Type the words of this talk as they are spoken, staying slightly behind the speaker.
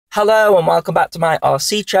Hello and welcome back to my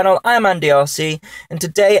RC channel. I'm Andy RC, and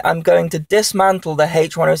today I'm going to dismantle the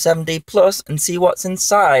H107D Plus and see what's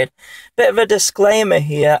inside. Bit of a disclaimer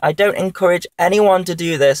here, I don't encourage anyone to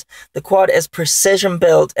do this. The quad is precision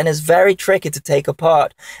built and is very tricky to take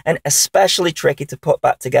apart, and especially tricky to put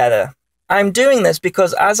back together. I'm doing this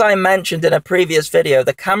because, as I mentioned in a previous video,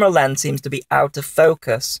 the camera lens seems to be out of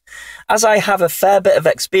focus. As I have a fair bit of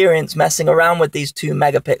experience messing around with these 2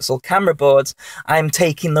 megapixel camera boards, I'm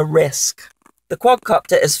taking the risk. The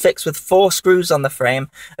quadcopter is fixed with 4 screws on the frame,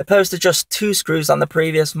 opposed to just 2 screws on the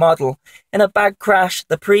previous model. In a bad crash,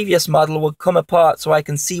 the previous model would come apart, so I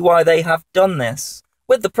can see why they have done this.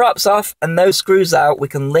 With the props off and those screws out, we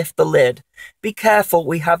can lift the lid. Be careful,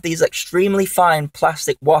 we have these extremely fine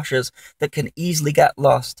plastic washers that can easily get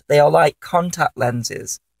lost. They are like contact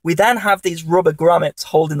lenses. We then have these rubber grommets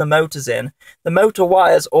holding the motors in. The motor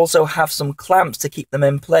wires also have some clamps to keep them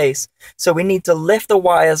in place, so we need to lift the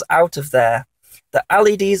wires out of there. The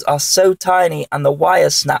LEDs are so tiny and the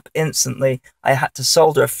wires snap instantly. I had to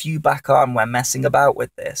solder a few back on when messing about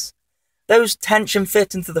with this. Those tension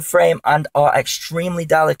fit into the frame and are extremely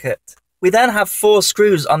delicate. We then have 4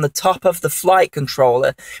 screws on the top of the flight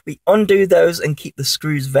controller. We undo those and keep the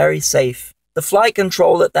screws very safe. The flight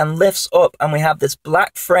controller then lifts up and we have this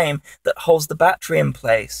black frame that holds the battery in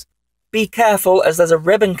place. Be careful, as there's a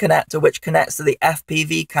ribbon connector which connects to the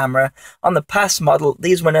FPV camera. On the past model,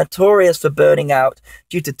 these were notorious for burning out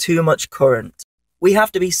due to too much current. We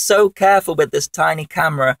have to be so careful with this tiny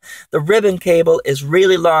camera. The ribbon cable is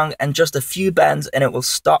really long and just a few bends and it will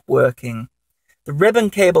stop working. The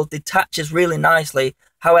ribbon cable detaches really nicely,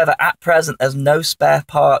 however at present there's no spare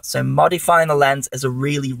parts, so modifying the lens is a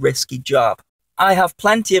really risky job. I have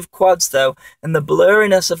plenty of quads though, and the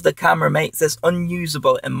blurriness of the camera makes this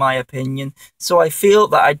unusable in my opinion, so I feel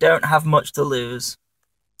that I don't have much to lose.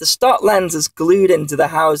 The stock lens is glued into the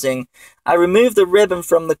housing. I removed the ribbon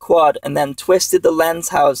from the quad and then twisted the lens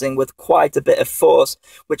housing with quite a bit of force,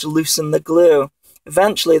 which loosened the glue.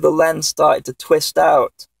 Eventually the lens started to twist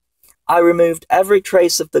out. I removed every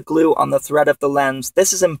trace of the glue on the thread of the lens.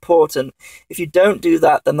 This is important. If you don't do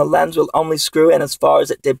that, then the lens will only screw in as far as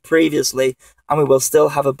it did previously, and we will still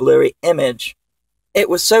have a blurry image. It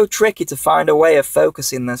was so tricky to find a way of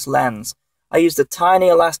focusing this lens. I used a tiny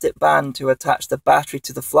elastic band to attach the battery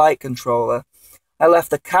to the flight controller. I left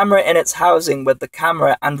the camera in its housing with the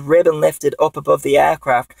camera and ribbon lifted up above the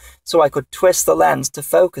aircraft so I could twist the lens to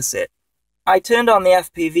focus it. I turned on the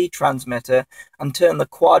FPV transmitter and turned the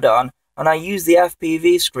quad on, and I used the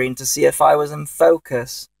FPV screen to see if I was in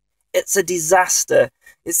focus. It's a disaster.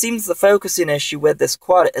 It seems the focusing issue with this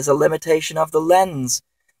quad is a limitation of the lens.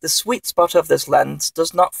 The sweet spot of this lens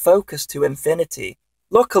does not focus to infinity.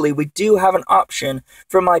 Luckily, we do have an option.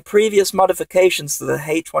 From my previous modifications to the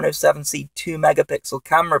H107D 2 megapixel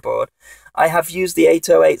camera board, I have used the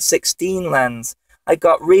 808-16 lens. I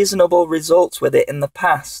got reasonable results with it in the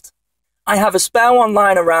past. I have a spare one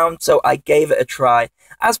lying around, so I gave it a try.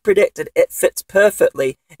 As predicted, it fits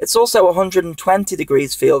perfectly. It's also 120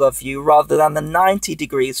 degrees field of view rather than the 90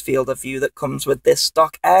 degrees field of view that comes with this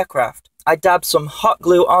stock aircraft. I dabbed some hot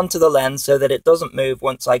glue onto the lens so that it doesn't move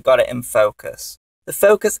once I got it in focus. The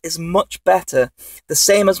focus is much better, the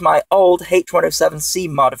same as my old H107C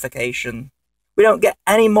modification. We don't get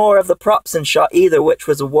any more of the props in shot either, which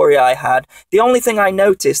was a worry I had. The only thing I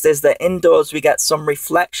noticed is that indoors we get some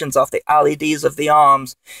reflections off the LEDs of the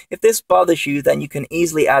arms. If this bothers you, then you can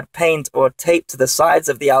easily add paint or tape to the sides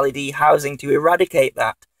of the LED housing to eradicate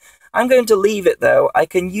that. I'm going to leave it though. I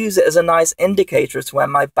can use it as a nice indicator to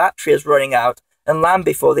when my battery is running out and land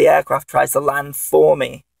before the aircraft tries to land for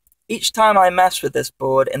me. Each time I messed with this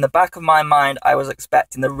board, in the back of my mind I was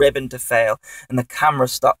expecting the ribbon to fail and the camera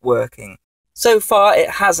stop working. So far it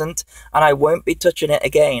hasn't, and I won't be touching it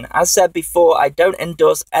again. As said before, I don't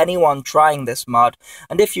endorse anyone trying this mod,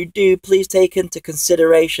 and if you do, please take into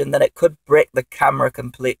consideration that it could brick the camera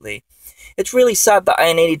completely. It's really sad that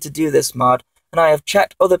I needed to do this mod, and I have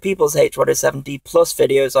checked other people's H107D Plus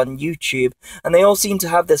videos on YouTube, and they all seem to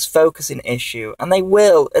have this focusing issue, and they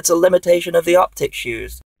will. It's a limitation of the optics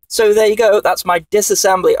used. So there you go, that's my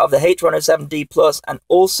disassembly of the H107D Plus and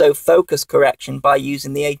also focus correction by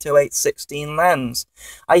using the 808-16 lens.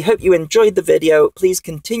 I hope you enjoyed the video. Please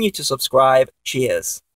continue to subscribe. Cheers.